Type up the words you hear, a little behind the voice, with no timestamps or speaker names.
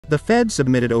The Fed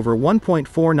submitted over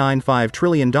 $1.495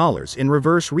 trillion in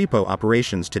reverse repo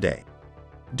operations today.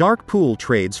 Dark pool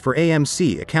trades for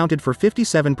AMC accounted for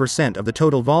 57% of the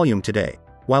total volume today,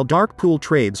 while dark pool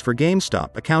trades for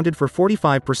GameStop accounted for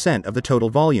 45% of the total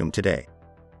volume today.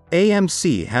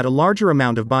 AMC had a larger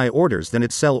amount of buy orders than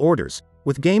its sell orders,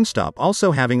 with GameStop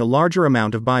also having a larger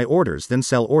amount of buy orders than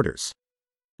sell orders.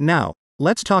 Now,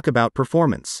 let's talk about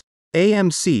performance.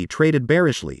 AMC traded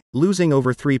bearishly, losing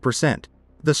over 3%.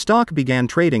 The stock began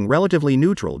trading relatively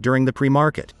neutral during the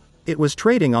pre-market. It was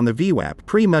trading on the VWAP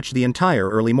pretty much the entire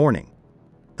early morning.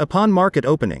 Upon market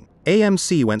opening,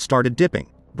 AMC started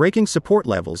dipping, breaking support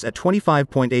levels at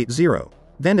 25.80,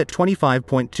 then at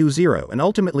 25.20 and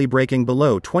ultimately breaking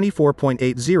below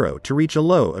 24.80 to reach a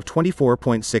low of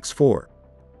 24.64.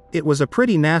 It was a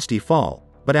pretty nasty fall,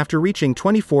 but after reaching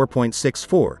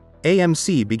 24.64,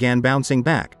 AMC began bouncing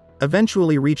back,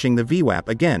 eventually reaching the VWAP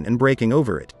again and breaking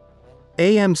over it.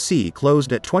 AMC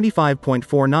closed at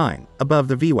 25.49, above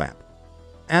the VWAP.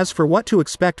 As for what to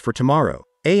expect for tomorrow,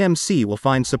 AMC will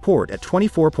find support at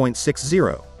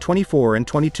 24.60, 24 and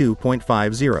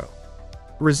 22.50.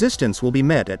 Resistance will be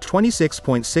met at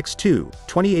 26.62,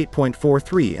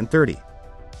 28.43 and 30.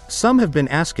 Some have been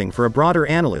asking for a broader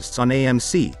analysis on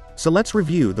AMC, so let's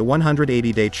review the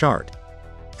 180-day chart.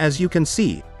 As you can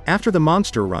see, after the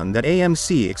monster run that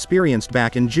AMC experienced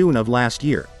back in June of last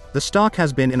year, the stock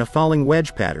has been in a falling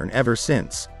wedge pattern ever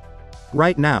since.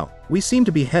 Right now, we seem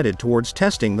to be headed towards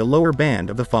testing the lower band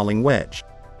of the falling wedge.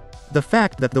 The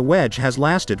fact that the wedge has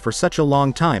lasted for such a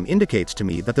long time indicates to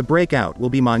me that the breakout will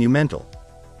be monumental.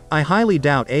 I highly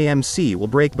doubt AMC will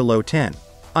break below 10.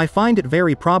 I find it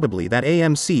very probably that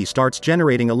AMC starts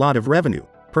generating a lot of revenue,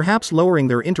 perhaps lowering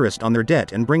their interest on their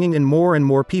debt and bringing in more and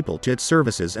more people to its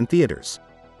services and theaters.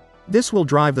 This will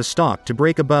drive the stock to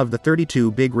break above the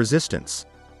 32 big resistance.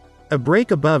 A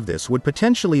break above this would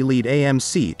potentially lead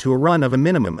AMC to a run of a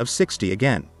minimum of 60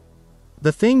 again.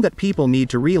 The thing that people need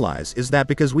to realize is that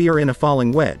because we are in a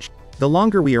falling wedge, the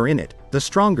longer we are in it, the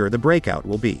stronger the breakout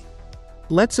will be.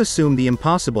 Let's assume the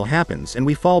impossible happens and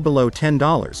we fall below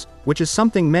 $10, which is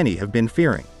something many have been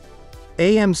fearing.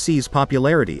 AMC's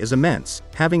popularity is immense,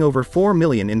 having over 4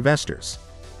 million investors.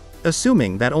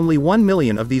 Assuming that only 1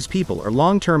 million of these people are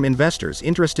long-term investors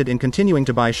interested in continuing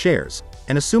to buy shares,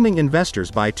 and assuming investors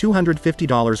buy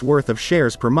 $250 worth of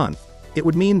shares per month, it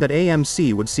would mean that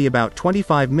AMC would see about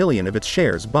 25 million of its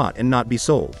shares bought and not be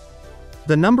sold.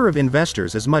 The number of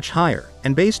investors is much higher,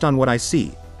 and based on what I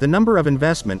see, the number of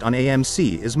investment on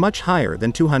AMC is much higher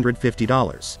than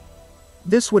 $250.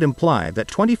 This would imply that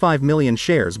 25 million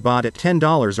shares bought at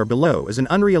 $10 or below is an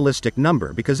unrealistic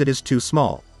number because it is too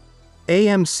small.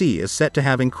 AMC is set to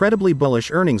have incredibly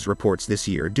bullish earnings reports this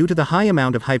year due to the high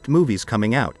amount of hyped movies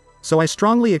coming out, so I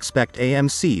strongly expect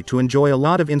AMC to enjoy a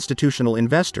lot of institutional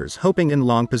investors hoping in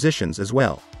long positions as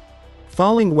well.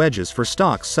 Falling wedges for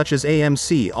stocks such as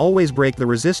AMC always break the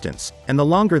resistance, and the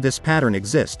longer this pattern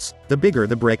exists, the bigger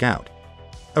the breakout.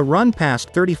 A run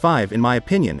past 35 in my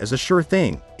opinion is a sure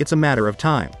thing, it's a matter of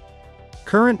time.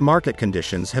 Current market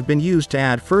conditions have been used to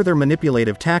add further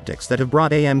manipulative tactics that have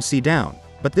brought AMC down,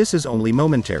 but this is only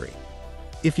momentary.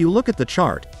 If you look at the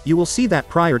chart, you will see that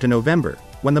prior to November,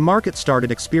 when the market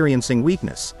started experiencing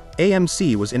weakness,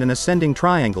 AMC was in an ascending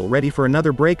triangle ready for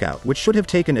another breakout which should have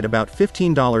taken it about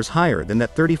 $15 higher than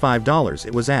that $35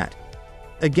 it was at.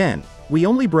 Again, we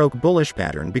only broke bullish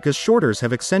pattern because shorters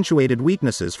have accentuated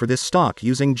weaknesses for this stock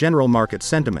using general market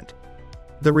sentiment.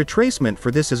 The retracement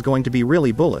for this is going to be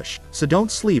really bullish, so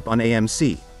don't sleep on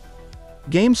AMC.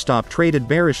 GameStop traded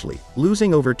bearishly,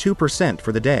 losing over 2%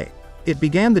 for the day. It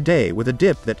began the day with a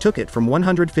dip that took it from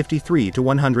 153 to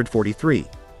 143.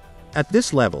 At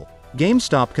this level,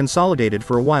 GameStop consolidated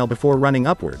for a while before running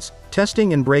upwards,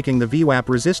 testing and breaking the VWAP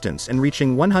resistance and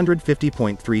reaching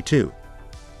 150.32.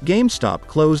 GameStop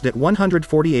closed at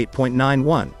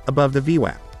 148.91, above the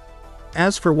VWAP.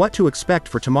 As for what to expect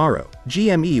for tomorrow,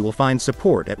 GME will find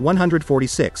support at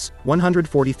 146,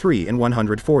 143 and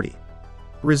 140.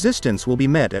 Resistance will be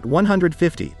met at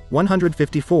 150,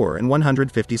 154 and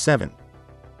 157.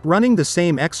 Running the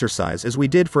same exercise as we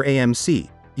did for AMC,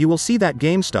 you will see that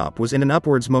GameStop was in an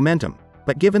upwards momentum,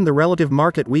 but given the relative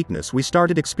market weakness we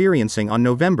started experiencing on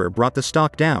November brought the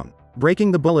stock down,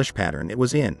 breaking the bullish pattern it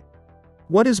was in.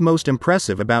 What is most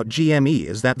impressive about GME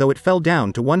is that though it fell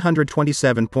down to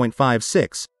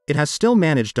 127.56, it has still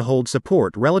managed to hold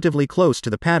support relatively close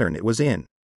to the pattern it was in.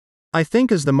 I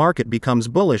think as the market becomes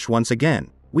bullish once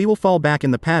again, we will fall back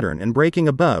in the pattern and breaking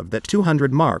above that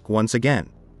 200 mark once again.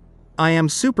 I am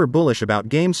super bullish about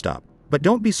GameStop, but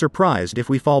don't be surprised if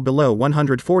we fall below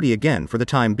 140 again for the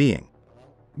time being.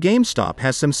 GameStop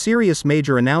has some serious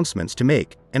major announcements to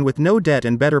make, and with no debt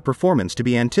and better performance to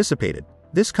be anticipated,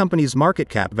 this company's market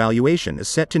cap valuation is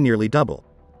set to nearly double.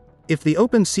 If the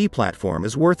OpenSea platform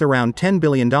is worth around $10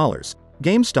 billion,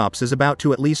 GameStop's is about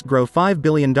to at least grow $5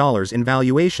 billion in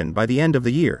valuation by the end of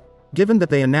the year, given that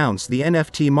they announce the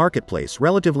NFT marketplace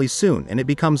relatively soon and it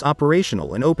becomes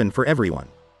operational and open for everyone.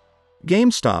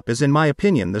 GameStop is in my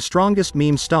opinion the strongest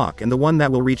meme stock and the one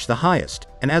that will reach the highest,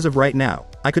 and as of right now,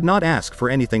 I could not ask for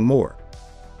anything more.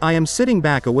 I am sitting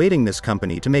back awaiting this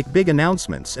company to make big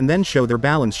announcements and then show their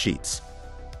balance sheets.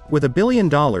 With $1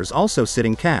 billion also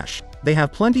sitting cash, they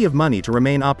have plenty of money to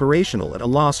remain operational at a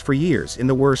loss for years in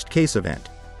the worst case event.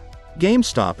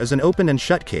 GameStop is an open and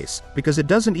shut case, because it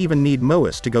doesn't even need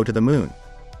MOASS to go to the moon.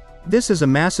 This is a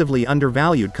massively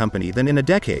undervalued company that in a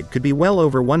decade could be well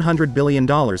over $100 billion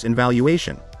in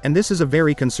valuation, and this is a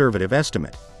very conservative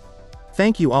estimate.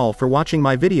 Thank you all for watching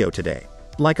my video today.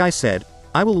 Like I said,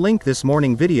 I will link this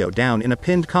morning video down in a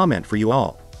pinned comment for you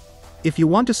all. If you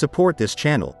want to support this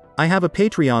channel, I have a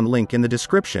Patreon link in the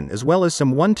description as well as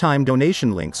some one-time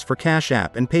donation links for Cash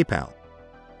App and PayPal.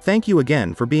 Thank you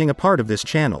again for being a part of this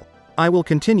channel. I will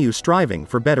continue striving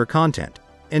for better content.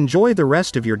 Enjoy the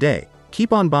rest of your day.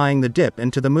 Keep on buying the dip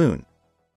into the moon.